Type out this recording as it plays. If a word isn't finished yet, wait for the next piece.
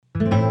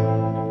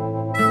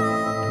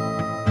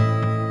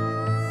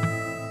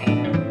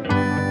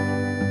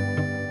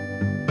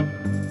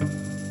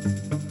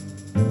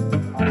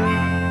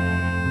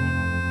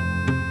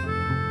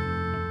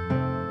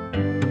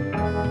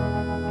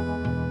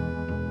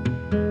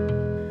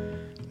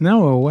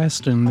Now a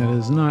Western that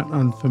is not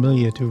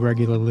unfamiliar to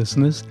regular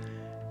listeners.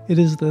 It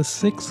is The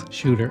Six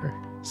Shooter,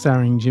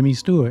 starring Jimmy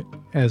Stewart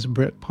as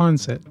Britt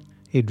Ponsett,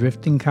 a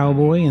drifting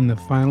cowboy in the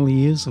final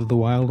years of the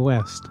Wild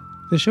West.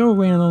 The show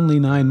ran only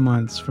 9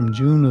 months, from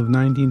June of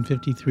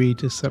 1953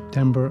 to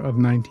September of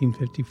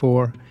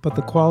 1954, but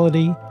the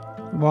quality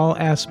of all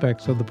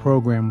aspects of the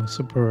program was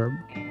superb.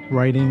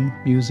 Writing,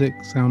 music,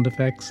 sound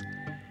effects,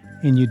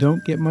 and you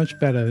don't get much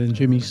better than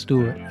Jimmy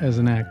Stewart as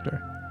an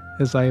actor.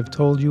 As I have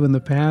told you in the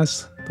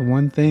past, the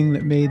one thing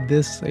that made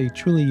this a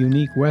truly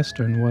unique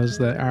Western was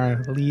that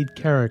our lead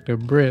character,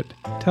 Britt,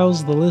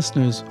 tells the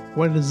listeners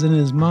what is in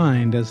his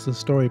mind as the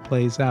story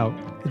plays out.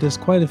 It is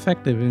quite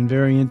effective and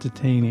very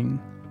entertaining.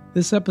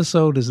 This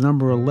episode is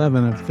number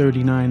 11 of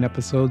 39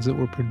 episodes that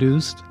were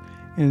produced,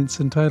 and it's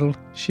entitled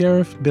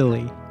Sheriff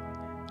Billy,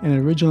 and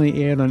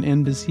originally aired on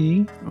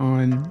NBC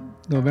on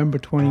November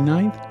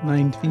 29th,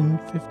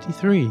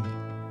 1953.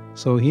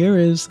 So here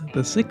is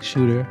The Six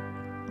Shooter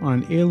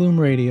on Heirloom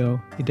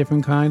Radio, a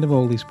different kind of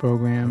oldies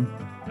program.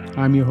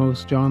 I'm your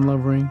host, John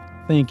Lovering,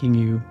 thanking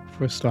you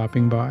for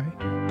stopping by.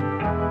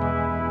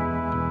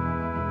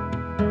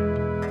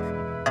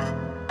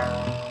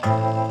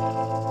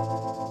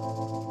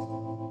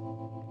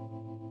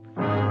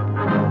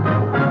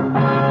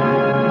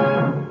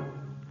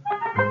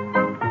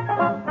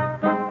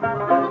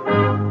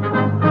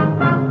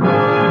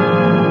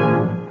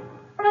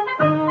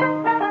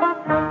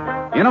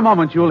 In a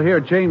moment, you'll hear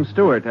James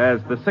Stewart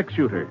as The Six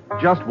Shooter,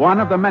 just one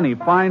of the many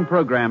fine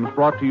programs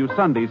brought to you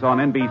Sundays on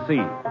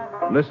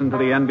NBC. Listen to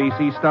the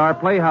NBC Star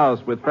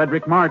Playhouse with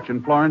Frederick March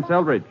and Florence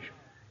Eldridge.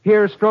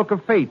 Hear Stroke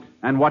of Fate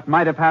and what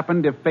might have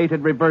happened if fate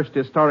had reversed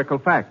historical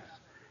facts.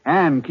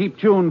 And keep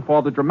tuned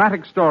for the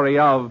dramatic story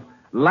of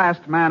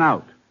Last Man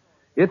Out.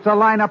 It's a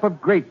lineup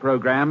of great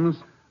programs,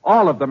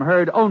 all of them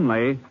heard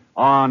only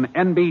on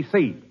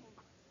NBC.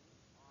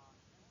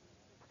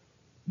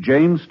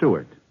 James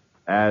Stewart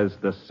as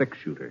The Six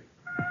Shooter.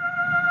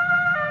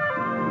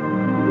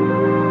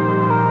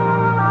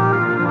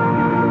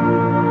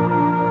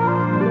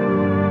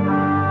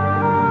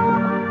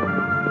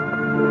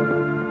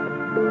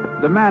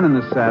 The man in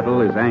the saddle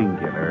is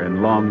angular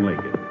and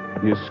long-legged.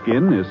 His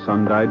skin is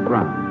sun-dyed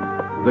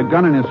brown. The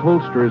gun in his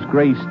holster is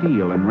gray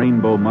steel and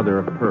rainbow mother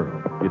of pearl,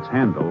 its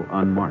handle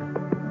unmarked.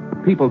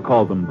 People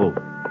call them both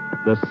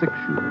The Six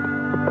Shooter.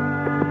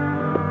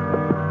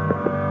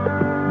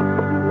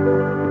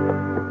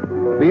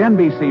 The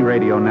NBC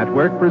Radio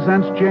Network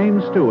presents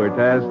James Stewart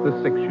as The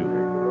Six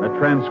Shooter, a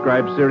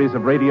transcribed series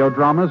of radio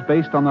dramas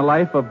based on the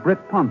life of Britt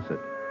Ponsett,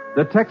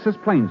 the Texas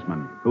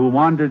plainsman who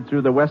wandered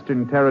through the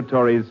Western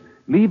territories,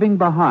 leaving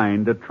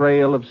behind a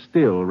trail of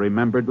still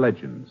remembered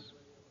legends.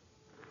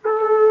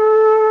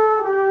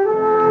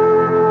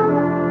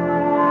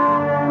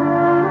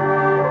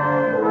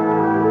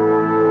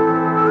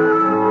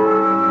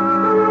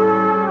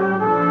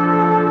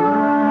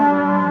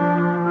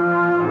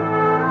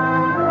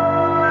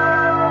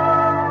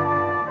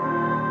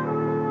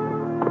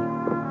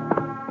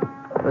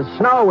 The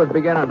snow was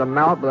beginning to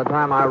melt by the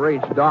time I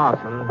reached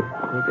Dawson.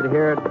 You could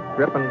hear it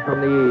dripping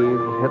from the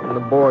eaves, hitting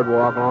the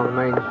boardwalk along the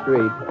main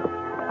street.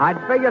 I'd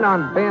figured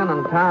on being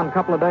in town a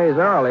couple of days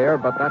earlier,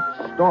 but that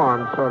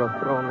storm sort of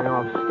threw me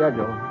off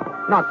schedule.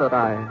 Not that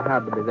I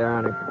had to be there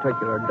any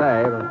particular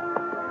day,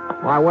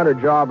 but my winter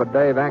job at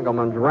Dave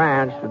Engelman's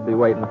ranch would be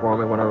waiting for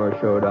me whenever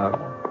I showed up.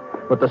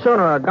 But the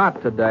sooner I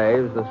got to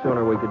Dave's, the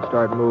sooner we could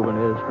start moving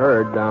his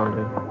herd down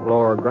to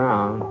lower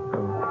ground.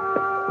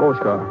 Oh,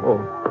 Scar.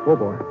 Oh,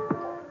 boy.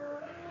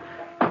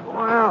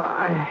 Well,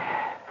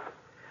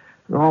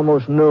 it was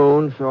almost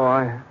noon, so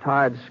I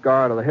tied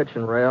Scar to the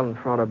hitching rail in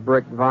front of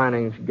Brick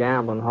Vining's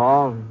gambling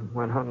hall and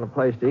went hunting a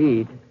place to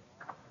eat.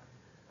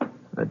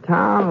 The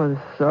town was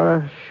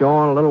sort of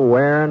showing a little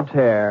wear and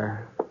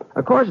tear.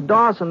 Of course,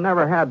 Dawson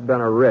never had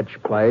been a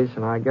rich place,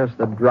 and I guess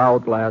the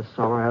drought last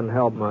summer hadn't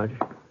helped much.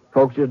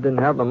 Folks just didn't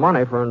have the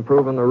money for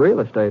improving the real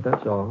estate,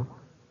 that's all.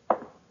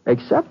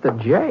 Except the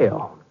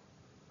jail.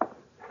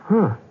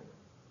 Huh.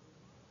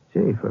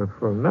 Gee, for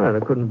a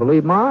minute I couldn't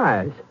believe my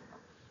eyes.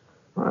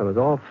 Well, it was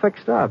all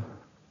fixed up.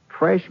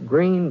 Fresh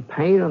green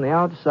paint on the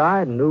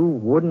outside, new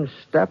wooden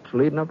steps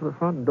leading up to the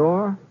front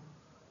door.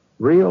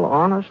 Real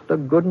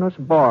honest-to-goodness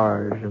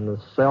bars in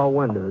the cell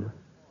windows.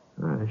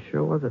 It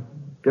sure was a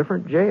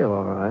different jail,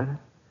 all right.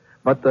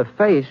 But the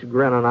face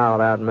grinning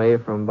out at me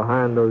from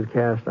behind those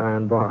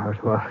cast-iron bars,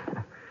 well,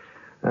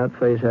 that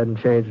face hadn't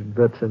changed a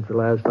bit since the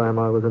last time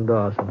I was in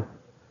Dawson.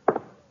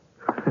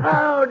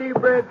 Howdy,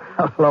 Britt.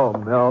 Hello,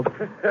 Milt.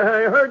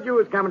 I heard you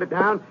was coming to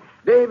town.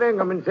 Dave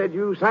Engelman said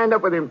you signed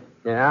up with him.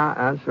 Yeah,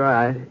 that's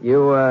right.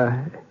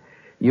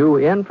 You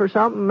in for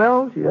something,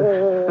 Milt?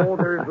 Oh,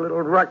 there's a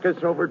little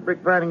ruckus over at Brick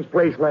Vining's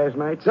place last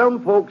night.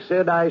 Some folks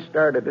said I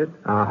started it.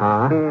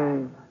 Uh-huh.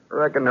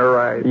 Reckon they're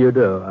right. You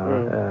do.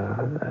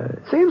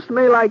 It seems to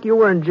me like you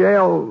were in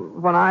jail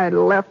when I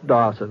left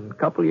Dawson a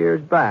couple of years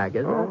back,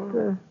 isn't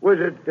it? Was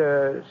it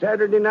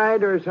Saturday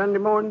night or Sunday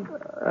morning?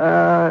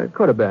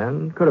 Could have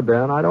been.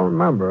 I don't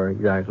remember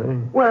exactly.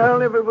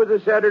 Well, if it was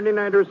a Saturday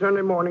night or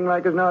Sunday morning,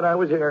 like as not, I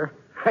was here.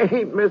 I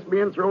ain't missed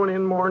being thrown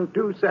in more than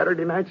 2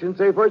 Saturday nights since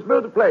they first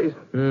built the place.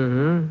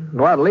 Mm-hmm.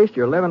 Well, at least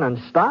you're living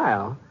in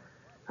style.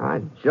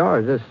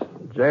 George, this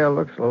jail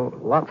looks a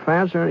lot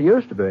fancier than it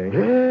used to be.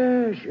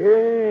 Yes,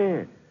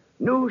 yeah.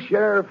 New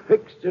sheriff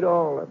fixed it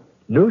all up.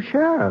 New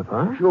sheriff,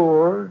 huh?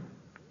 Sure.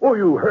 Oh,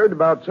 you heard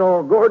about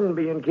Saul Gordon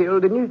being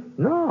killed, didn't you?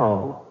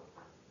 No.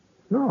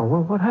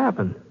 Well, what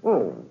happened?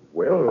 Oh,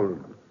 well,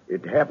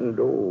 it happened,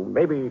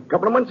 maybe a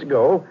couple of months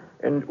ago.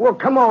 And, well,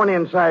 come on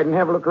inside and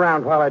have a look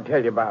around while I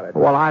tell you about it.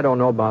 Well, I don't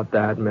know about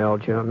that,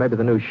 Milch. Maybe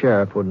the new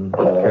sheriff wouldn't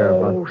care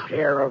about it. Oh,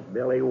 Sheriff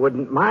Billy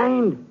wouldn't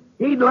mind.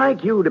 He'd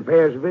like you to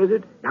pay us a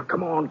visit. Now,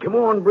 come on,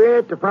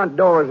 Brett. The front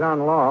door's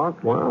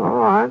unlocked. Well, all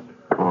right.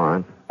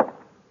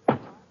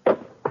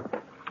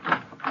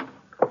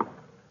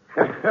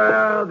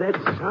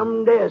 That's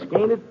some desk,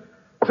 ain't it?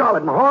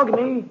 Solid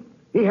mahogany.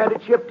 He had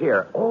it shipped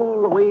here,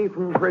 all the way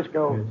from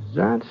Frisco. Is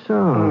that so?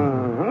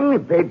 Mm-hmm. He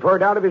paid for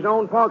it out of his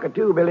own pocket,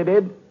 too, Billy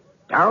did.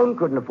 Town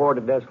couldn't afford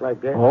a desk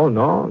like that. Oh,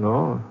 no.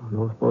 I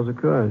don't suppose it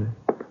could.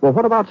 Well,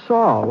 what about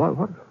Saul?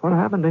 What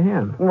happened to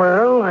him?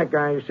 Well, like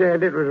I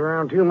said, it was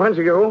around 2 months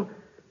ago.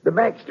 The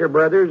Baxter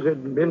brothers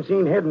had been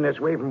seen heading this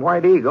way from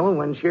White Eagle, and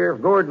when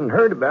Sheriff Gordon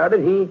heard about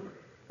it, he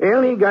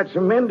got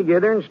some men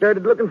together and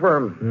started looking for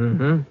him.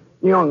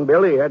 Mm-hmm. Young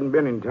Billy hadn't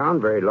been in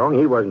town very long.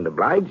 He wasn't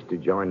obliged to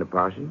join the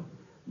posse,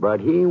 but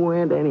he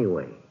went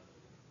anyway.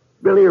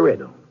 Billy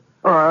Riddle.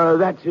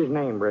 That's his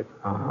name, Britt.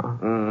 Uh-huh.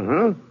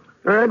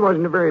 Mm-hmm. It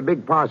wasn't a very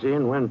big posse,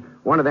 and when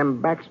one of them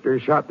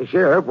Baxters shot the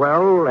sheriff,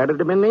 well, that'd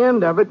have been the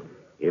end of it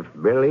if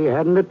Billy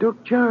hadn't have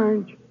took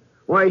charge.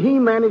 Why, he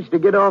managed to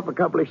get off a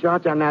couple of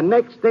shots, and the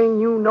next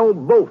thing you know,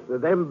 both of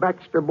them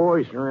Baxter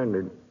boys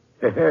surrendered.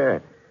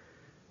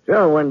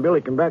 So when Billy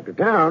come back to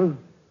town,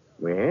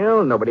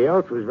 well, nobody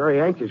else was very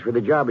anxious for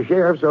the job of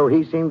sheriff, so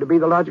he seemed to be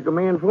the logical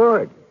man for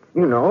it.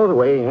 You know, the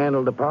way he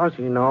handled the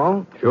posse and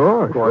all.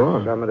 Sure, Of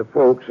course, some of the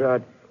folks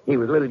thought he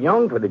was a little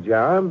young for the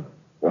job.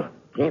 Well,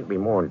 can't be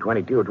more than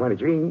 22 or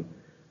 23.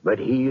 But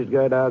he's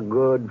got a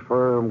good,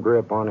 firm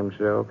grip on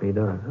himself. He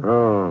does.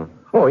 Oh,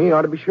 he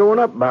ought to be showing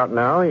up about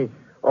now. He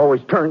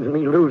always turns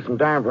me loose in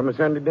time for my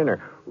Sunday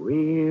dinner.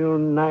 Real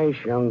nice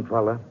young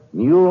fella.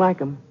 You'll like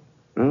him.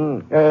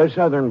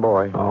 Southern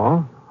boy.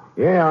 Oh?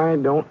 Yeah, I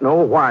don't know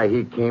why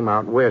he came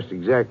out west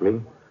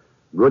exactly.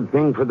 Good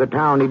thing for the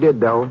town he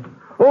did, though.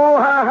 Oh,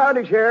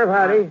 howdy, Sheriff,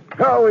 howdy.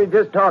 Oh, we're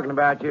just talking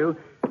about you.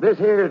 This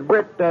here is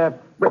Britt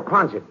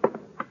Ponsett.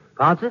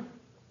 Ponsett?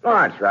 Oh,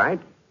 that's right.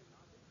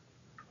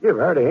 You've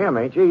heard of him,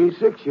 ain't you? He's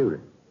 6-shooter.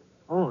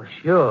 Oh,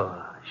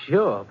 sure.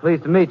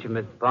 Pleased to meet you,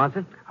 Mr.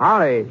 Ponsett.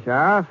 Howdy,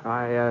 Sheriff.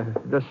 I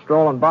just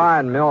strolling by,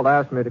 and Milt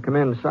asked me to come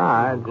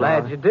inside. I'm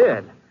glad you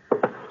did.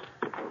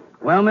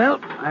 Well,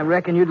 Milt, I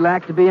reckon you'd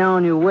like to be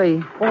on your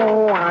way.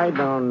 Oh, I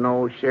don't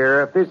know,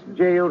 Sheriff. This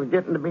jail's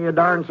getting to be a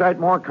darn sight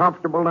more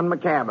comfortable than my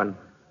cabin.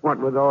 What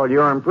with all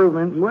your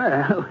improvements?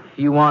 Well, if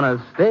you want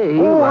to stay...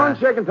 On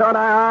second thought,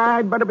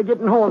 I'd better be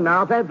getting home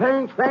now.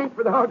 Thanks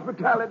for the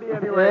hospitality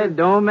anyway.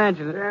 Don't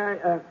mention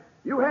it.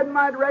 You heading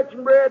my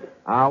direction, Brett? If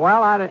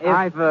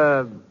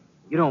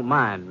you don't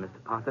mind, Mr.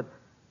 Ponsett,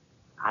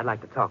 I'd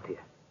like to talk to you.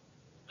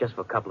 Just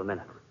for a couple of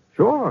minutes.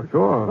 Sure.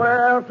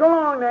 Well, so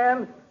long,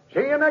 then.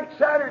 See you next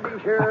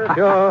Saturday, Sheriff.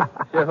 Sure.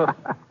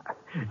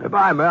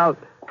 Goodbye, Milt.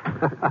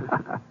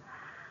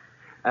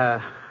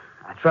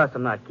 I trust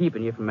I'm not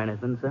keeping you from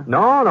anything, sir.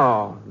 No.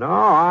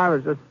 I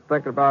was just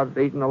thinking about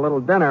eating a little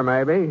dinner,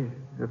 maybe,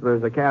 if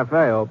there's a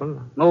cafe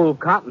open.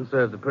 Old Cotton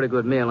serves a pretty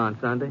good meal on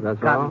Sunday.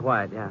 That's Cotton all?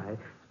 White, yeah. His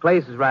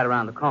place is right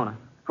around the corner.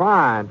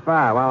 Fine.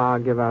 Well, I'll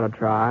give that a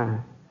try.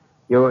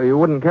 You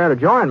wouldn't care to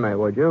join me,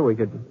 would you? We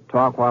could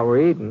talk while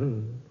we're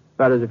eating.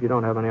 That is, if you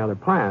don't have any other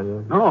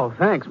plans. Oh,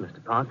 thanks,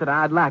 Mr. Ponsett.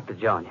 I'd like to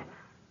join you.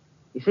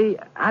 You see,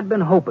 I'd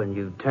been hoping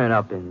you'd turn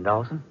up in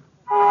Dawson.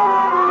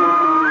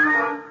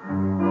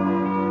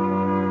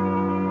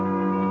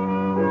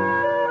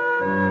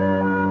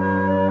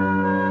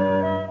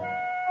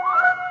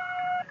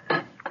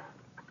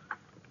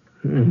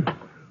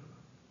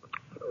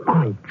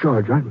 My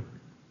George, I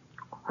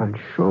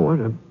sure was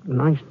a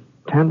nice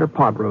tender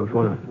pot roast,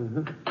 wasn't it?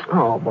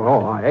 Mm-hmm.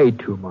 Oh, I ate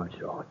too much,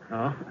 though.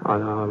 Oh?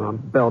 My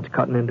belt's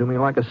cutting into me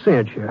like a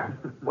cinch here.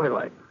 Wait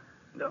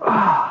till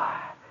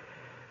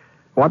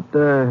What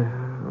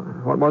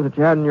was it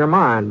you had in your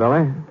mind,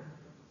 Billy?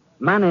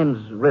 My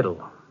name's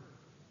Riddle,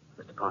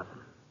 Mr. Ponsett.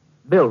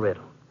 Bill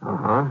Riddle.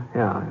 Uh-huh,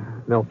 yeah.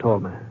 Milt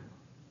told me.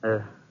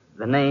 The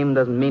name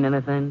doesn't mean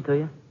anything to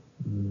you?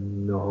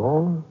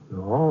 No,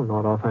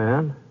 not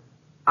offhand.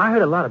 I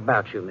heard a lot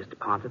about you, Mr.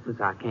 Ponsett, since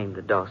I came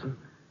to Dawson.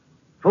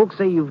 Folks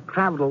say you've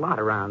traveled a lot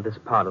around this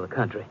part of the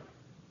country.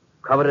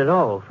 Covered it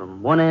all,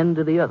 from one end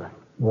to the other.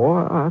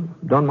 Boy, I've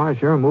done my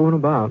share of moving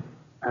about.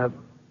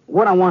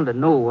 What I wanted to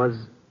know was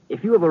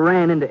if you ever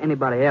ran into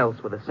anybody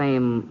else with the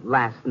same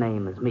last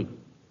name as me.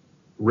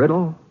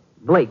 Riddle?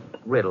 Blake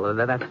Riddle,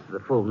 that's the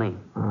full name.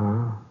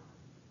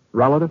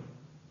 Relative?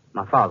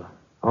 My father.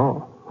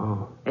 Oh.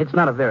 It's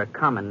not a very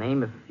common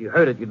name. If you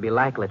heard it, you'd be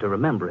likely to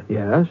remember it.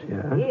 Yes.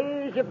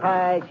 Here's your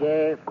pie,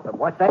 Sheriff. But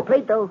what's that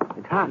plate, though?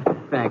 It's hot.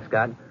 Thanks,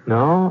 God.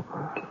 No,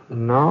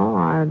 No,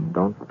 I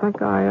don't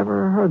think I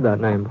ever heard that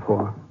name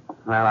before.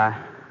 Well,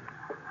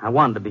 I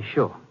wanted to be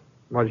sure.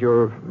 Was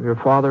your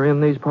father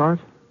in these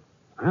parts?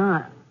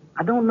 I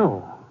don't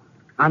know.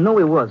 I know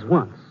he was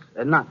once.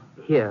 Not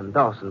here in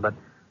Dawson, but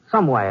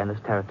somewhere in this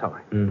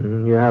territory.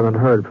 Mm-hmm. You haven't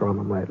heard from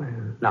him lately?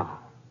 No.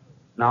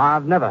 No,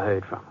 I've never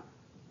heard from him.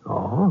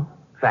 Oh?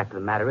 Fact of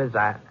the matter is,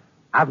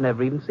 I've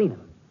never even seen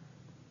him.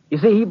 You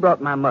see, he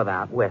brought my mother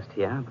out west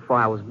here before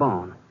I was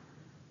born.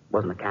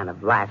 Wasn't the kind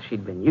of life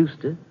she'd been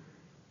used to.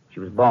 She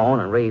was born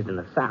and raised in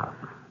the South.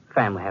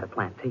 Family had a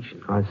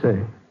plantation. I see.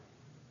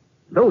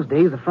 Those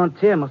days, the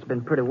frontier must have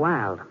been pretty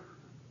wild.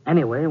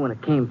 Anyway, when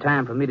it came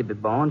time for me to be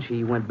born,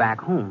 she went back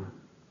home.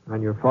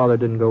 And your father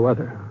didn't go with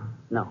her?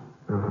 No.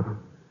 Uh-huh.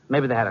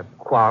 Maybe they had a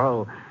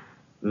quarrel.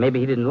 Maybe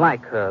he didn't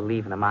like her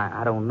leaving him.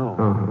 I don't know.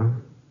 Uh-huh.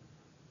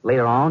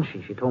 Later on,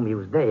 she told me he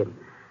was dead.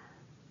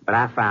 But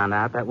I found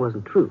out that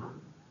wasn't true.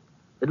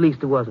 At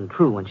least it wasn't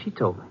true when she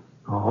told me.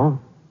 Oh?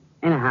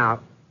 Anyhow,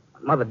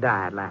 Mother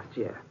died last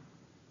year.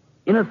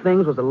 In her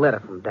things was a letter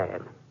from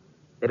Dad.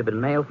 It had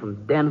been mailed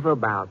from Denver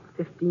about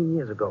 15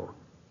 years ago.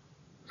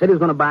 Said he was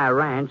going to buy a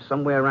ranch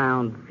somewhere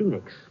around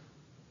Phoenix.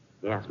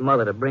 He asked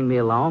Mother to bring me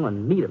along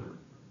and meet him.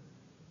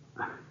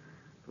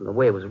 From the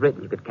way it was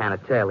written, you could kind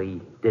of tell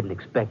he didn't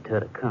expect her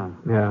to come.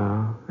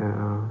 Yeah.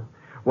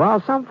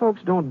 Well, some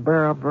folks don't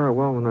bear up very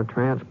well when they're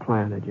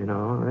transplanted, you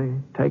know.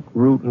 They take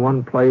root in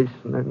one place,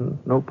 and there's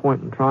no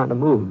point in trying to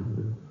move.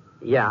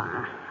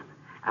 Yeah,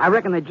 I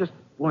reckon they just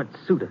weren't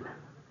suited.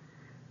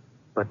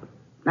 But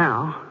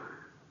now,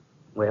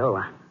 well,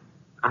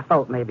 I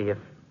thought maybe if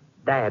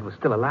Dad was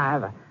still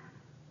alive,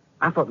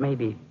 I thought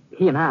maybe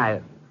he and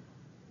I...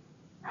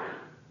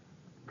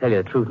 Tell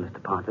you the truth,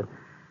 Mr. Ponset,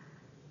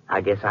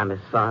 I guess I'm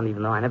his son,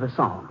 even though I never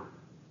saw him.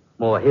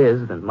 More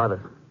his than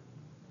Mother's.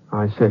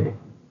 I see.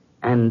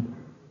 And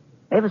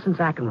ever since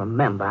I can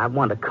remember, I've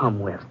wanted to come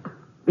west,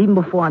 even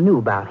before I knew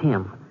about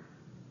him.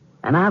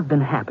 And I've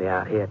been happy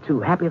out here,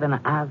 too, happier than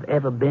I've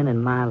ever been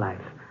in my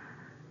life.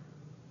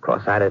 Of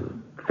course, I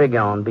didn't figure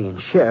on being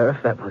sheriff.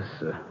 That was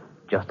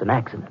just an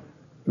accident.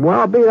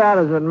 Well, be that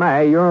as it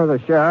may, you're the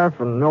sheriff,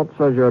 and Milt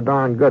says you're a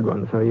darn good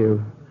one, so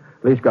you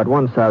at least got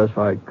one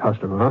satisfied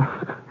customer,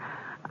 huh?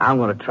 I'm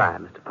going to try,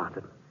 Mr.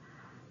 Ponset.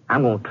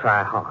 I'm going to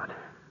try hard.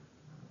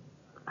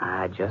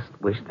 I just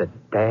wish that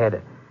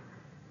Dad...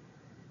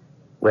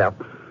 Well,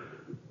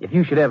 if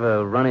you should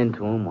ever run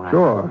into him, why...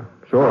 Sure.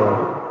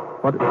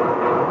 What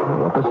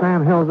the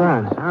Sam Hill's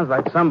that? Sounds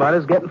like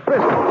somebody's getting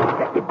frisky.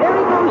 There he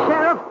goes,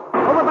 Sheriff.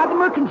 Over by the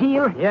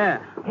mercantile. Yeah.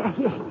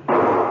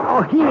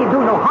 Oh, he ain't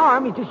doing no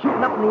harm. He's just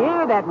shooting up in the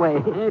air that way.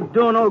 Ain't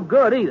doing no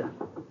good either.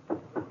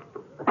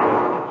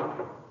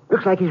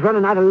 Looks like he's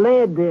running out of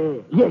lead.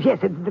 Yes,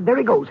 there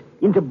he goes.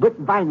 Into Brick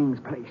Vining's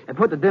place. Hey,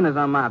 put the dinners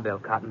on my bill,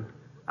 Cotton.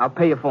 I'll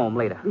pay you for them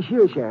later.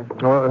 Sure, Sheriff.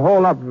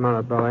 Hold up a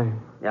minute, Billy.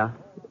 Yeah?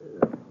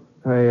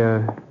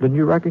 Hey, didn't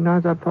you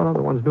recognize that fellow,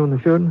 the one's doing the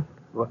shooting?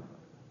 What?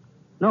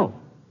 No.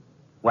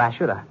 Why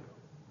should I?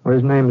 Well,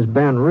 his name is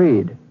Ben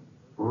Reed.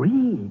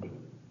 Reed?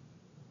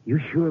 You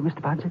sure,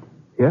 Mr. Ponset?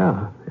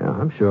 Yeah,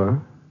 I'm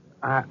sure.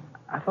 I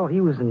thought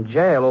he was in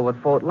jail over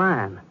at Fort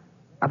Lyon.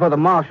 I thought the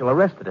marshal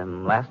arrested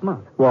him last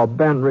month. Well,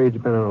 Ben Reed's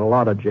been in a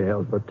lot of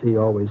jails, but he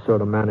always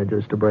sort of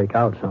manages to break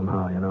out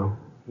somehow, you know.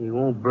 He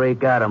won't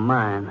break out of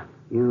mine.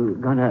 You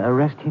gonna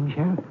arrest him,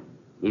 Sheriff?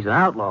 He's an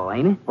outlaw,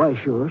 ain't he? Why,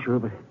 sure,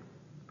 but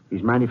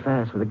he's mighty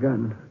fast with a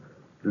gun.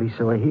 At least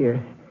so I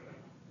hear.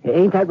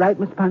 Ain't that right,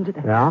 Mr. Ponset?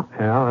 Yeah,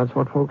 that's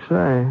what folks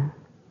say.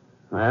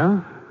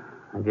 Well,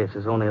 I guess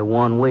there's only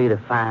one way to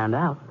find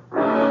out.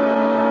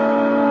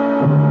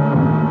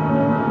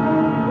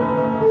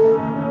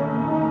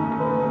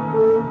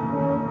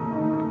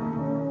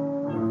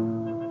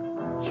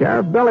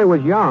 Sheriff Billy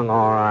was young,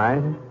 all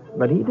right,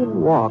 but he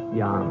didn't walk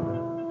young,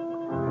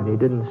 and he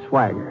didn't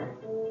swagger.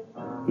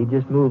 He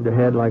just moved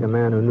ahead like a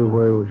man who knew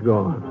where he was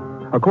going.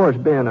 Of course,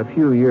 being a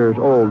few years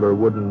older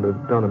wouldn't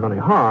have done him any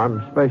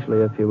harm, especially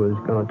if he was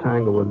going to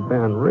tangle with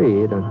Ben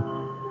Reed, and,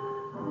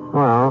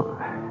 well,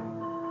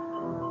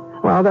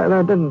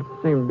 there didn't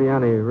seem to be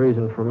any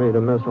reason for me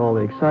to miss all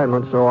the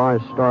excitement, so I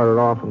started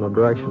off in the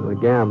direction of the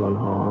gambling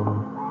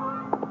hall.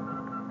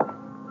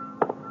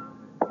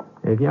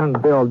 If young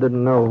Bill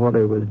didn't know what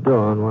he was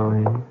doing, well,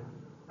 he'd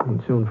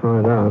soon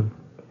find out.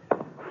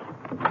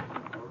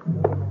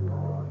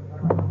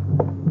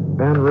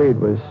 Ben Reed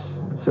was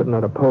sitting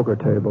at a poker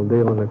table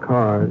dealing the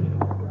cards.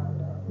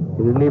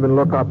 He didn't even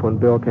look up when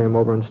Bill came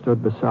over and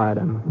stood beside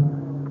him.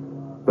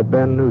 But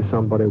Ben knew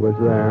somebody was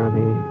there, and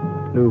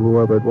he knew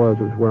whoever it was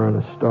wearing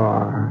a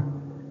star.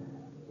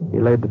 He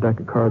laid the deck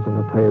of cards on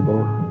the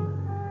table,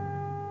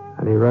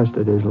 and he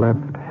rested his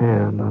left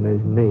hand on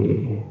his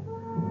knee.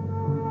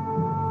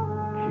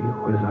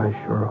 I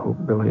sure hope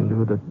Billy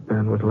knew that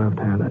Ben was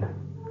left-handed.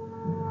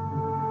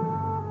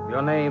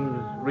 Your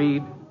name's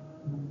Reed?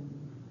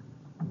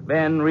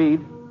 Ben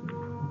Reed?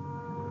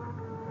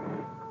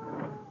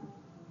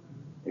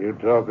 You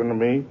talking to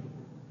me?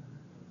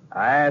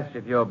 I asked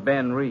if you're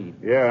Ben Reed.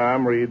 Yeah,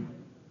 I'm Reed.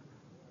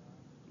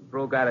 You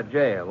broke out of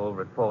jail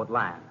over at Fort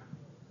Lyon.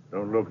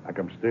 Don't look like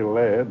I'm still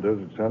there, does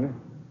it, Sonny?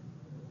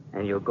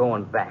 And you're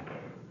going back.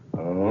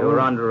 Oh. You're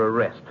under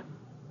arrest.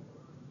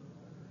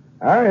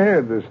 I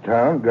heard this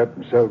town got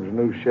themselves a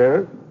new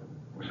sheriff.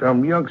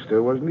 Some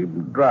youngster wasn't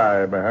even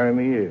dry behind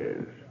the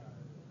ears.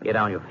 Get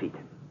on your feet.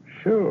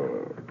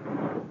 Sure.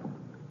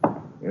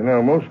 You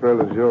know, most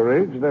fellas your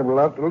age have a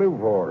lot to live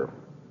for.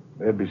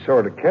 They'd be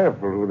sort of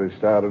careful who they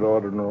started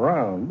ordering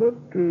around, but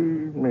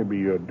maybe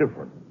you're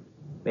different.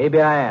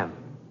 Maybe I am.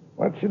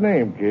 What's your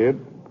name, kid?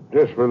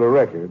 Just for the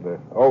record, I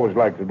always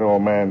like to know a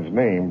man's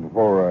name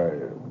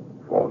before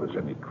there's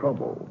any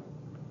trouble.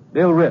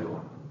 Bill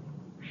Riddle.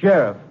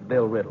 Sheriff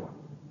Bill Riddle.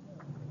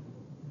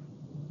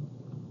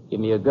 Give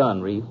me your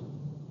gun, Reed.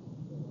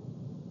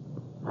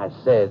 I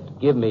said,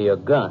 give me your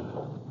gun.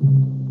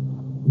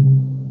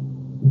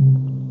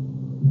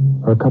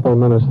 For a couple of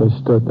minutes, they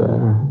stood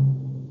there,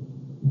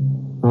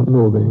 not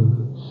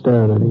moving,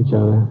 staring at each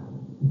other.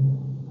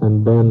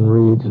 And Ben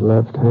Reed's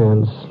left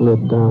hand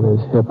slid down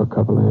his hip a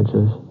couple of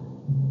inches.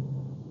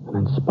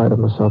 And in spite of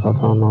myself, I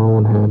found my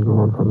own hand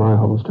going for my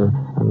holster.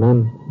 And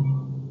then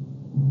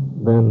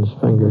Ben's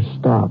fingers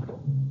stopped.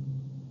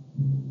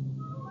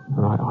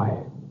 And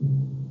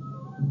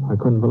I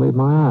couldn't believe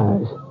my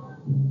eyes.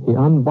 He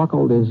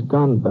unbuckled his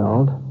gun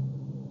belt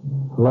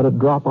and let it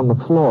drop on the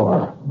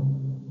floor.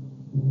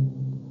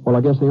 Well,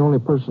 I guess the only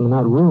person in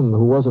that room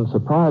who wasn't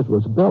surprised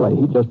was Billy.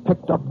 He just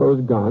picked up those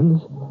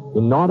guns.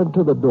 He nodded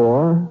to the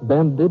door.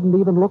 Ben didn't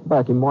even look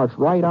back. He marched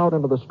right out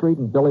into the street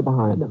and Billy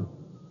behind him.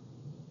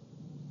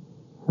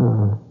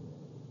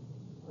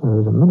 There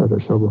was a minute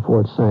or so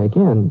before it sank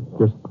in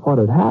just what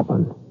had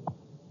happened.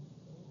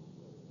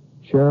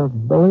 Sheriff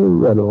Billy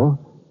Riddle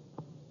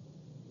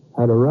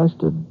had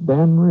arrested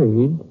Ben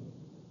Reed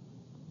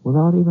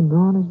without even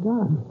drawing his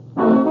gun.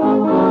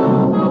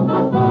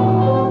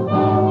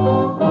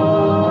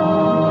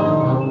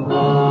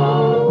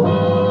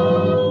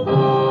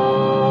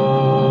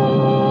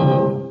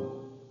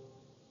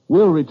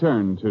 We'll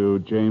return to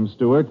James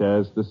Stewart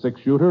as the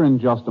six-shooter in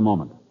just a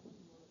moment.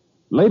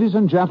 Ladies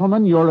and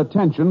gentlemen, your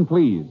attention,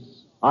 please.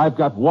 I've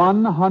got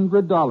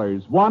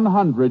 $100,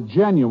 100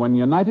 genuine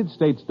United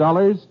States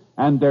dollars,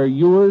 and they're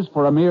yours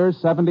for a mere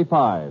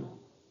 75.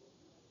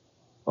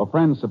 Oh,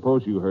 friends,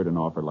 suppose you heard an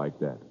offer like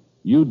that.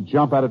 You'd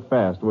jump at it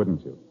fast,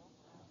 wouldn't you?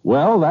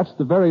 Well, that's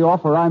the very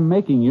offer I'm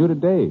making you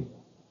today.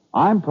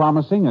 I'm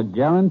promising a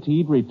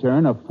guaranteed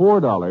return of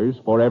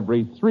 $4 for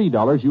every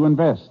 $3 you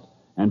invest.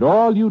 And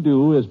all you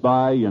do is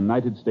buy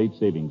United States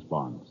savings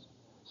bonds.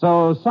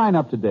 So sign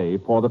up today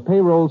for the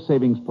payroll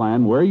savings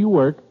plan where you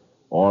work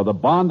or the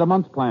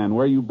bond-a-month plan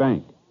where you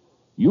bank.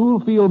 You'll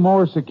feel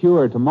more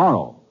secure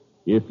tomorrow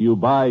if you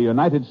buy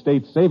United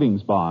States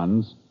savings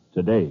bonds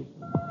today.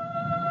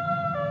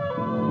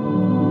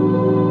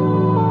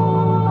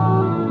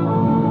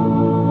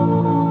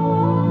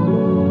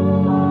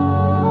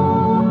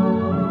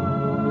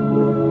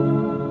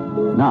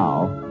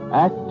 Now,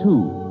 Act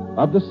 2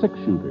 of The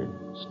Six-Shooter,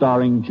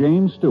 starring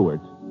James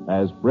Stewart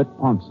as Britt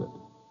Ponsett.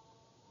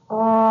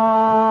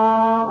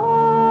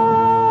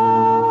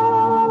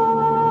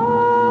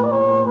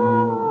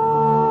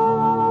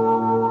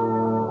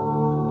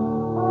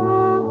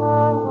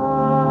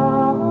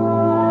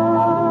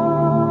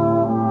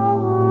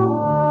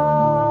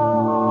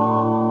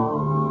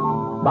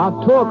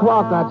 About 2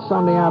 o'clock that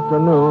Sunday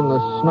afternoon, the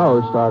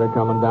snow started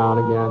coming down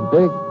again.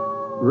 Big,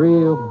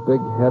 real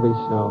big, heavy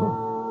snow.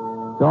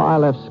 So I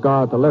left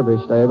Scar at the livery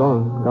stable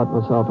and got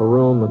myself a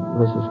room at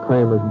Mrs.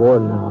 Kramer's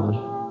boarding house.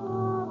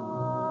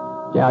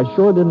 Yeah, I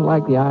sure didn't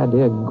like the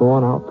idea of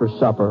going out for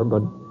supper,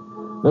 but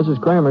Mrs.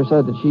 Kramer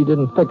said that she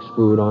didn't fix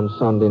food on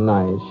Sunday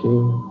night.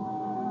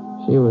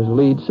 She was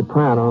lead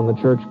soprano in the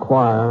church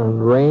choir,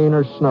 and rain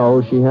or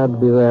snow, she had to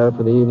be there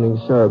for the evening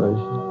service.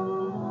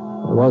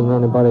 There wasn't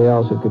anybody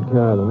else who could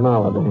carry the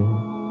melody.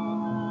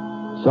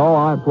 So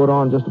I put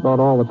on just about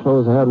all the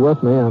clothes I had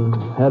with me and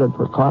headed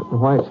for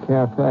Cotton White's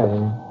Cafe.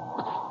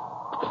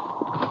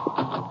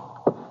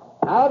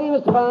 Howdy,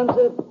 Mr.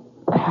 Ponsett.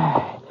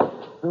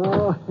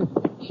 Oh,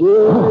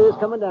 sure is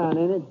coming down,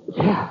 ain't it?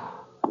 Yeah.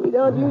 We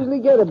don't usually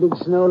get a big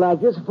snow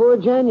like this before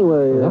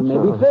January or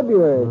maybe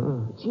February.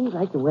 It seems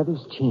like the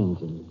weather's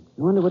changing.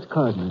 I wonder what's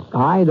causing it.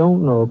 I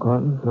don't know,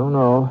 Cotton. Don't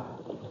know.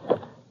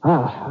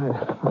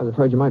 I was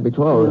afraid you might be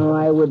closed. No,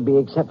 I would be,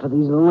 except for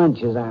these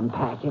lunches I'm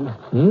packing.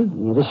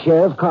 Yeah, the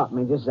sheriff caught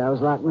me just as I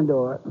was locking the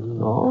door.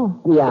 Oh?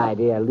 The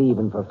idea of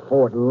leaving for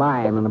Fort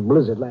Lyon in a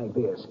blizzard like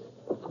this.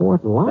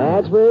 Fort Lyon?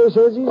 That's where he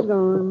says he's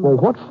going. Well,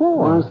 what for?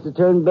 Wants to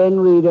turn Ben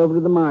Reed over to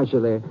the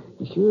marshal there.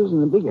 He sure is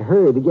in a big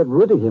hurry to get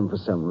rid of him for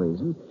some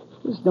reason.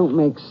 This don't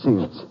make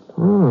sense.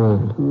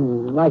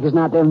 Like as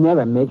not, they'll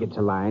never make it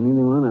to Lyon,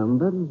 either one of them.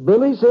 But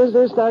Billy says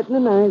they're starting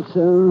tonight,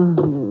 so...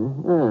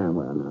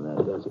 well, no,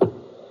 that does it.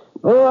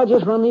 Oh, I'll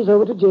just run these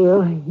over to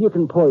jail. You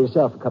can pour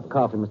yourself a cup of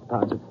coffee, Mr.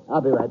 Ponsett.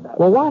 I'll be right back.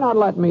 Well, why not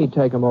let me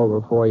take them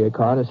over for you,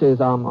 Cotton? It says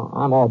I'm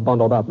all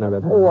bundled up and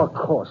everything. Oh, of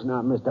course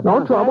not, Mr. Ponsett.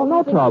 No trouble,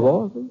 no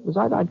trouble. Because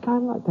I'd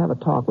kind of like to have a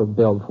talk with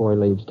Bill before he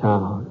leaves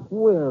town.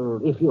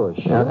 Well, if you're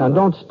sure. And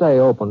don't stay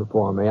open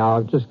for me.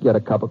 I'll just get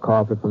a cup of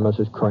coffee from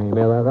Mrs.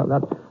 Kramer.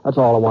 That's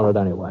all I wanted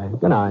anyway.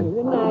 Good night.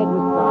 Good night,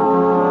 Mr.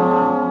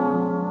 Ponsett.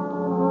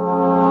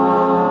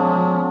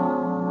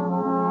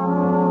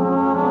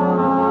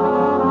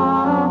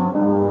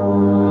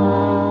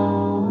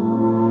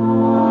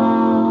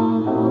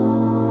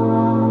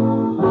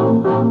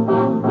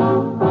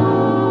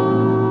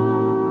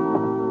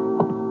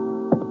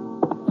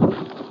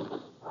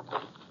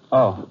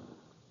 Oh.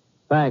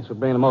 Thanks for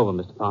bringing them over,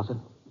 Mr. Ponset.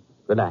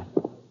 Good night.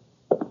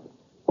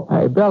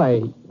 Hey,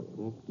 Billy,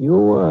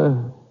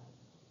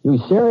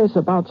 you serious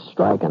about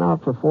striking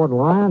out for Fort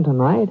Lyon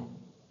tonight?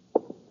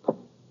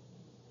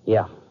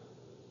 Yeah.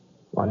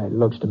 Well, it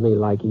looks to me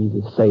like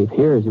he's as safe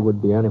here as he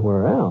would be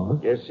anywhere else.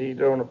 Guess he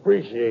don't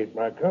appreciate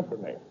my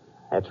company.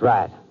 That's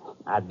right.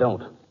 I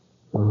don't.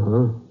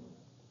 Uh-huh.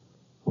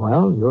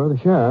 Well, you're the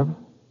sheriff.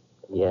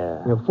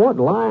 Yeah. You know, Fort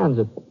Lyon's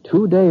a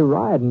 2-day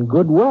ride in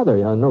good weather.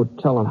 You no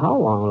telling how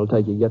long it'll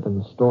take you to get in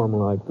a storm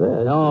like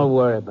this. Don't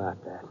worry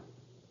about that.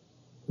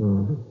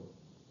 Hmm.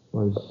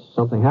 Was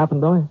something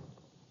happened, Billy?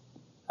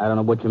 I don't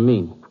know what you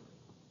mean.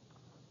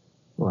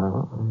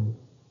 Well,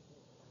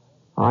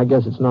 I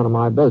guess it's none of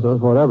my business,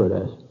 whatever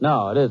it is.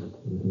 No, it isn't.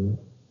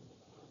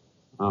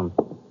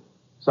 Mm-hmm.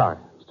 Sorry,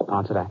 Mr.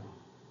 Ponset.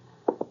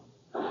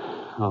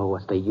 Oh,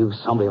 what's the use?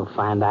 Somebody will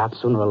find out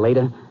sooner or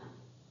later.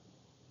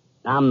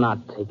 I'm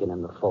not taking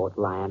him to Fort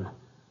Lyon.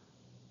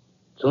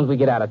 As soon as we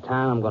get out of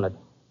town, I'm going to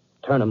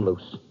turn him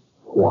loose.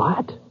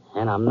 What?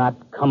 And I'm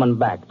not coming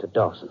back to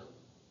Dawson.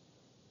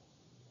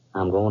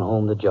 I'm going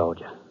home to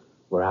Georgia,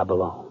 where I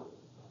belong.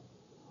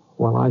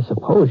 Well, I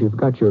suppose you've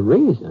got your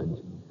reasons.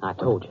 I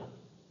told you.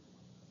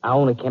 I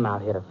only came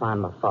out here to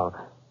find my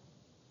father.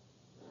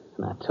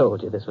 And I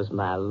told you this was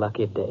my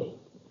lucky day.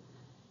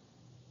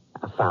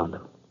 I found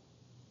him.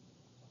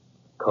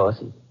 Of course,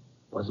 he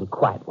wasn't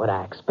quite what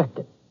I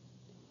expected.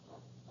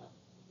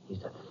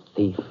 He's a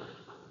thief,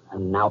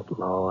 an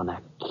outlaw, and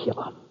a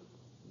killer.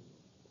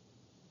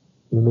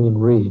 You mean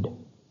Reed?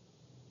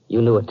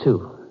 You knew it,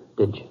 too,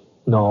 didn't you?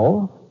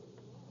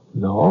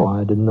 No,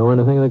 I didn't know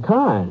anything of the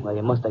kind. Well,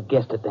 you must have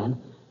guessed it then.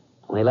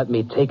 When they let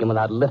me take him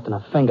without lifting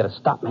a finger to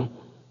stop me.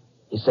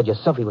 You said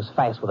yourself he was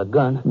fast with a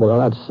gun. Well,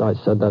 I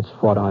said that's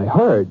what I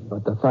heard.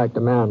 But the fact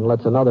a man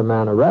lets another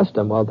man arrest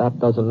him, well, that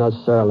doesn't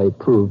necessarily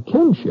prove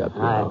kinship.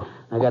 I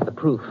got the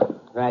proof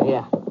right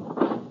here.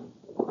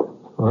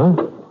 Huh?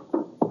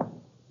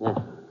 Yeah.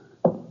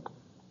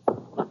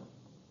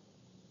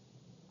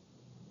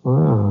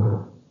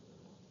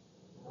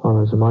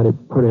 Well, it's a mighty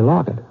pretty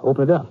locket.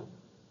 Open it up.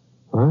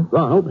 Huh? Go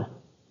on, open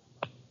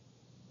it.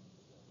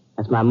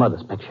 That's my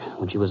mother's picture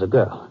when she was a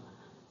girl.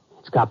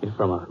 It's copied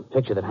from a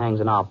picture that hangs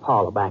in our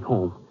parlor back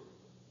home.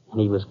 And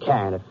he was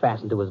carrying it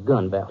fastened to his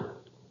gun belt.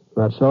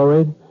 That's so,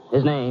 Reed?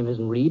 His name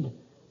isn't Reed.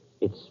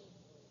 It's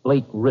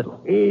Blake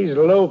Riddle. He's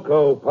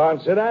loco,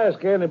 Ponset.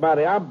 Ask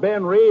anybody. I'm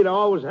Ben Reed. I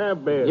always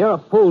have been. You're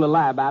a fool to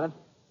lie about it.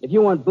 If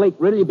you weren't Blake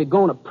Riddle, you'd be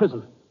going to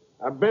prison.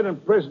 I've been in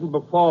prison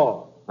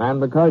before. And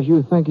because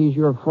you think he's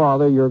your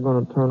father, you're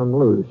going to turn him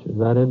loose. Is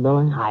that it,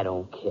 Billy? I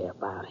don't care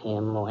about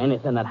him or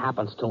anything that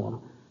happens to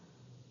him.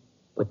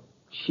 But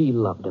she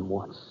loved him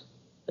once.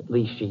 At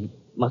least she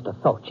must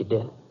have thought she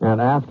did. And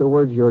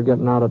afterwards, you're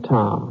getting out of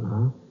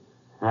town,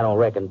 huh? I don't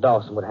reckon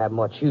Dawson would have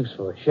much use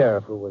for a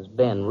sheriff who was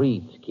Ben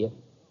Reed's kid.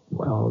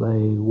 Well,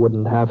 they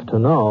wouldn't have to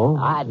know.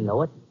 I'd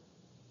know it.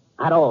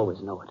 I'd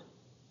always know it.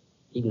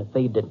 Even if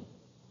they didn't.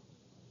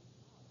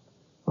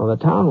 Well,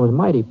 the town was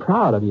mighty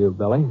proud of you,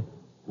 Billy.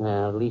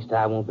 Well, at least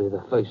I won't be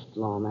the first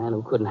lawman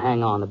who couldn't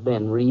hang on to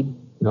Ben Reed.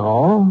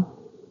 No,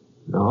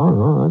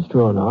 that's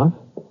true enough.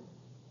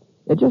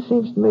 It just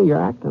seems to me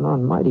you're acting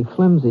on mighty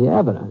flimsy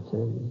evidence.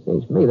 It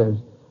seems to me there's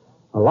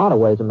a lot of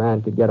ways a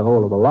man could get a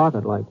hold of a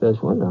locket like this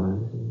one.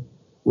 It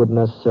wouldn't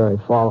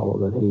necessarily follow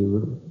that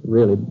he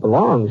really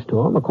belongs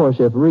to him. Of course,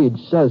 if Reed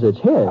says it's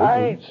his...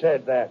 I ain't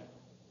said that.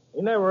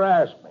 He never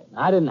asked me.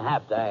 I didn't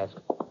have to ask.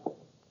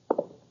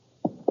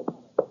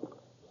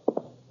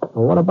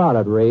 Well, what about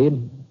it,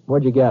 Reed?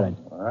 Where'd you get it?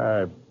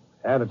 I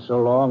had it so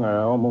long I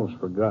almost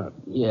forgot.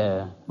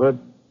 Yeah. But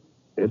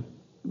it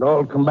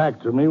all come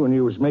back to me when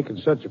you was making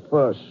such a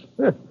fuss.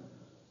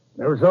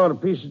 Never thought a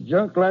piece of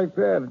junk like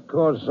that would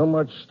cause so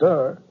much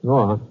stir. Go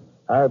on.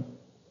 I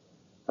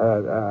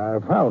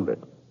found it.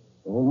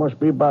 Well, it must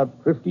be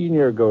about 15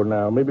 years ago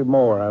now, maybe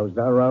more. I was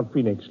down around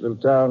Phoenix, a little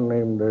town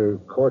named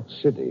Court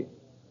City.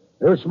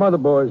 There were some other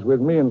boys with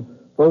me, and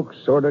folks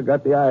sort of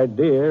got the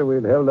idea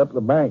we'd held up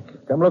the bank,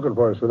 come looking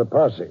for us with a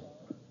posse.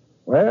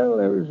 Well,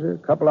 there was a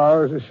couple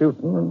hours of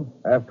shooting, and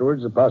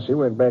afterwards the posse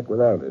went back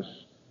without us.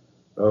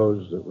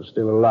 Those that were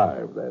still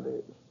alive, that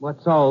is.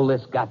 What's all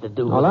this got to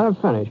do with... Well, let him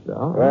finish,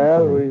 Bill.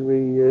 Well,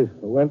 we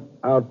went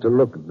out to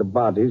look at the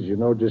bodies,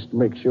 just to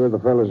make sure the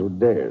fellas were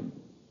dead.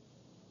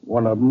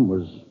 One of them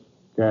was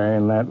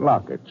carrying that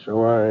locket, so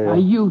Are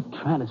you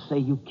trying to say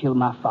you killed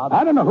my father?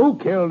 I don't know who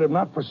killed him,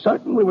 not for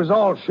certain. We was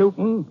all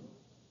shooting.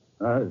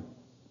 I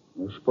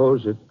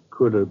suppose it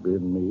could have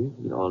been me.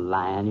 You're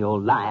lying. Well,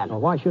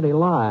 why should he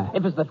lie?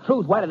 If it's the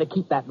truth, why did they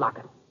keep that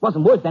locket?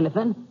 Wasn't worth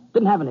anything.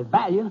 Didn't have any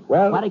value.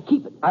 Well, why'd they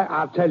keep it?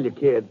 I'll tell you,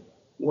 kid.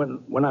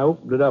 When I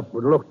opened it up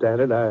and looked at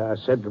it, I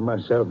said to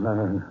myself,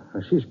 now,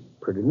 she's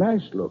pretty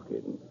nice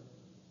looking.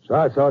 So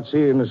I thought,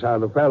 seeing as how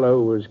the fellow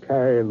who was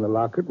carrying the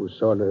locket was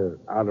sort of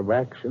out of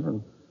action,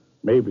 and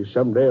maybe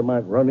someday I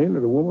might run into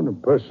the woman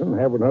in person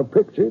having her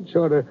picture, it'd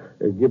sort of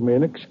give me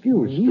an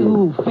excuse.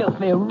 You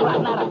filthy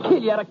rotten!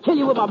 I'd kill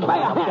you with my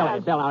bare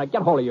hands.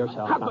 Get hold of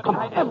yourself. How could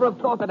I ever have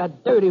thought that a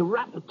dirty,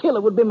 rotten killer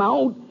would be my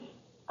own...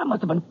 I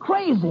must have been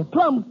crazy,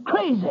 plumb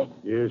crazy.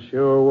 You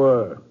sure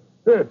were.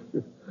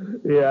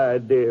 The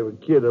idea of a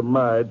kid of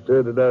mine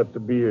turning out to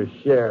be a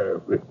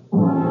sheriff. It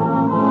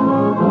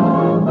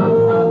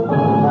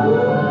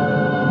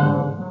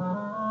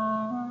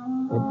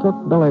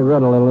took Billy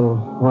Riddle a little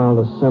while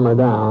to simmer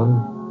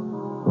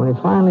down. When he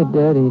finally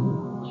did, he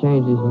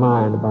changed his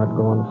mind about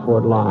going to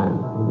Fort Lyon.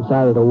 He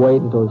decided to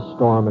wait until the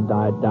storm had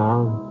died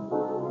down,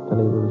 till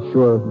he was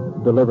sure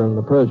of delivering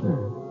the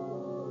prisoner.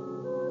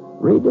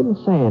 Reed didn't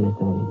say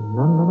anything,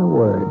 not another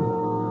word.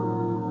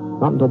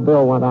 Not until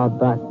Bill went out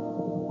back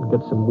to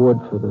get some wood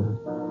for the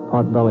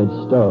pot-bellied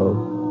stove.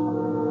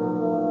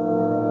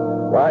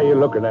 Why are you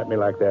looking at me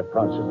like that,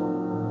 Ponson?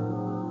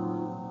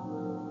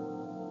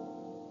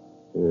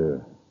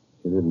 You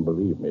didn't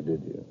believe me,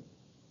 did you?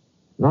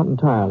 Not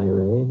entirely,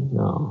 Reed.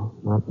 No,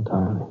 not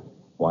entirely.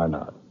 Why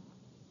not?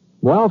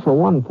 Well, for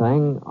one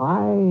thing,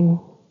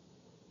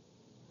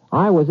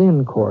 I was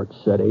in Court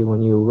City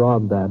when you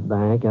robbed that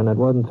bank, and it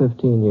wasn't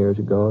 15 years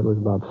ago. It was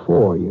about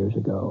 4 years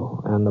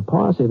ago. And the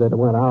posse that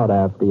went out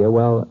after you,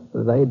 well,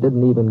 they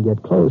didn't even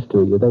get close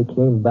to you. They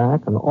came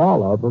back, and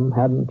all of them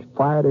hadn't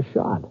fired a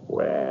shot.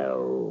 Well...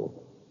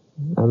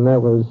 And there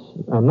was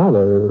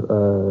another,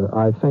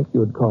 I think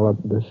you would call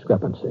it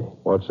discrepancy.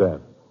 What's that?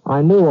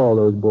 I knew all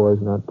those boys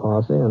in that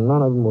posse, and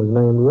none of them was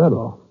named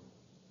Riddle.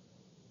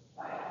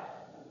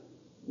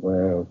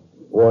 Well,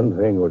 one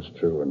thing was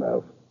true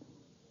enough.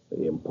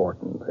 The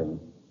important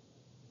thing.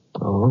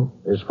 Oh?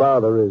 His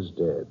father is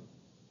dead.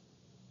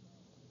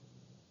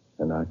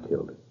 And I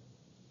killed him.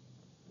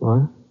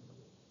 What?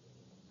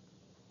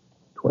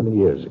 20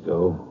 years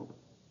ago,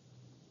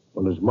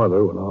 when his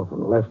mother went off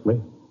and left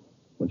me,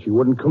 when she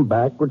wouldn't come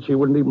back, when she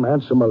wouldn't even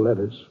answer my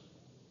letters,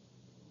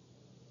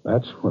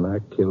 that's when I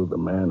killed the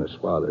man his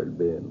father had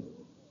been.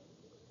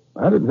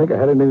 I didn't think I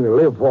had anything to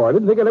live for. I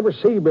didn't think I'd ever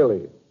see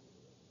Billy.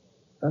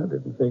 I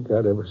didn't think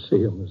I'd ever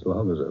see him as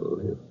long as I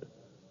lived.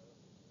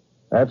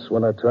 That's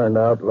when I turned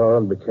outlaw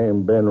and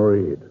became Ben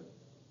Reed.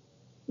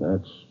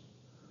 That's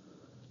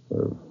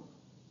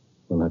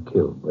when I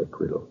killed Blake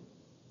Riddle.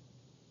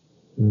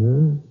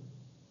 Hmm.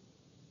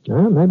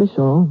 Yeah, maybe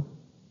so.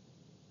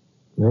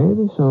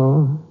 Maybe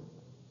so.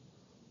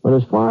 But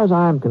as far as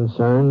I'm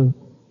concerned,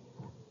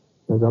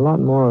 there's a lot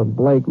more of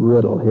Blake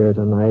Riddle here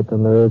tonight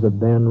than there is of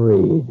Ben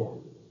Reed.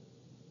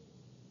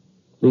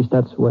 At least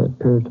that's the way it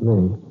appears to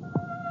me.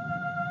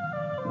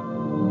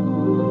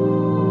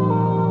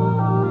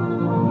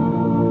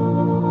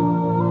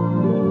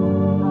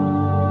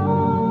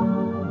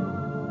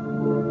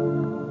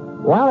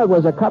 Well, it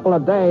was a couple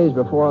of days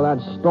before that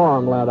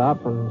storm let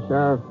up, and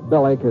Sheriff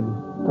Billy could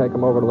take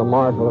him over to the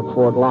marshal at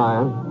Fort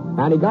Lyon.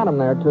 And he got him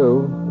there,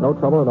 too. No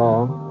trouble at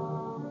all.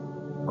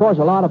 Of course,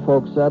 a lot of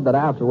folks said that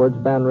afterwards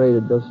Ben Reed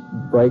would just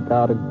break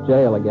out of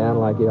jail again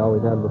like he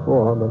always had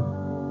before, but,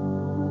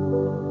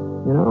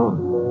 you know,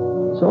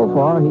 so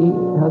far he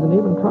hasn't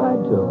even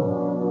tried to.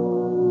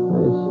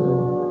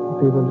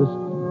 People just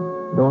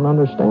don't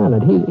understand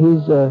it.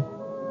 He's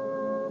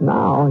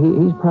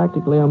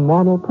practically a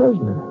model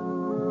prisoner.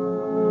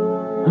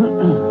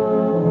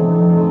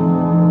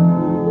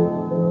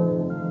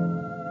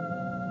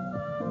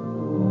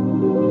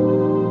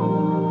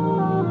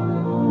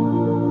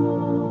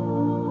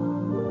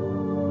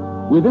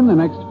 Within the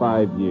next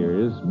 5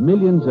 years,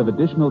 millions of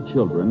additional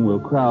children will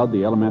crowd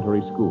the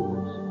elementary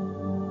schools.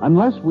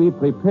 Unless we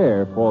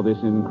prepare for this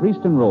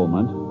increased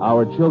enrollment,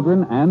 our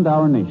children and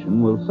our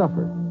nation will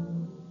suffer.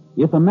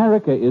 If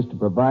America is to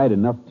provide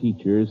enough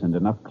teachers and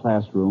enough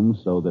classrooms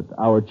so that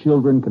our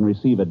children can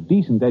receive a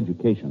decent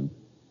education,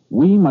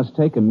 we must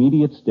take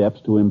immediate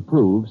steps to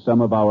improve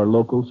some of our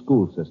local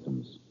school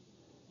systems.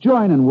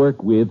 Join and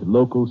work with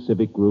local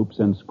civic groups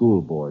and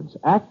school boards,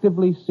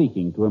 actively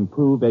seeking to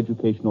improve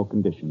educational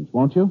conditions,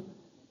 won't you?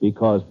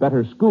 Because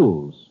better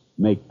schools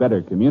make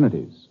better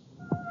communities.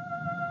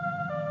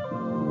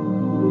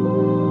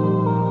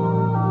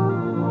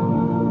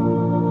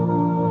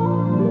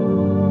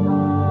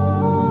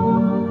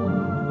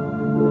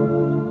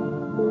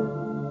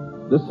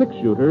 The Six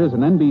Shooter is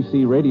an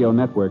NBC Radio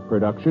Network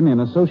production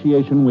in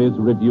association with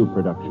Review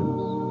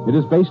Productions. It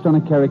is based on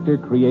a character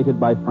created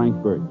by Frank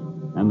Burt,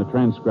 and the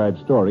transcribed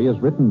story is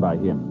written by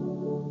him.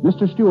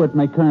 Mr. Stewart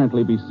may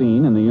currently be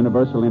seen in the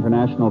Universal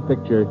International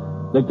picture,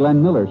 The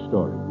Glenn Miller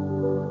Story.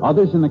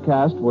 Others in the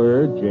cast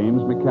were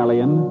James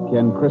McCallion,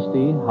 Ken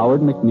Christie,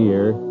 Howard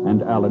McNear,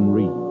 and Alan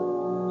Reed.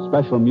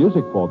 Special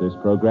music for this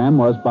program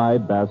was by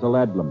Basil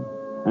Adlam,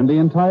 and the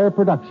entire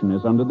production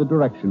is under the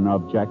direction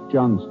of Jack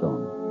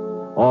Johnstone.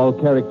 All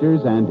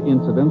characters and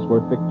incidents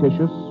were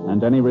fictitious,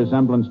 and any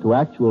resemblance to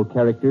actual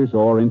characters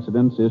or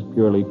incidents is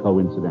purely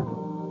coincidental.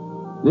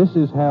 This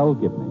is Hal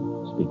Gibney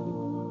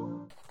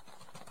speaking.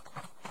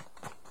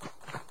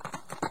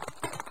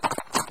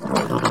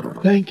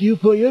 Thank you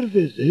for your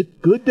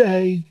visit. Good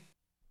day.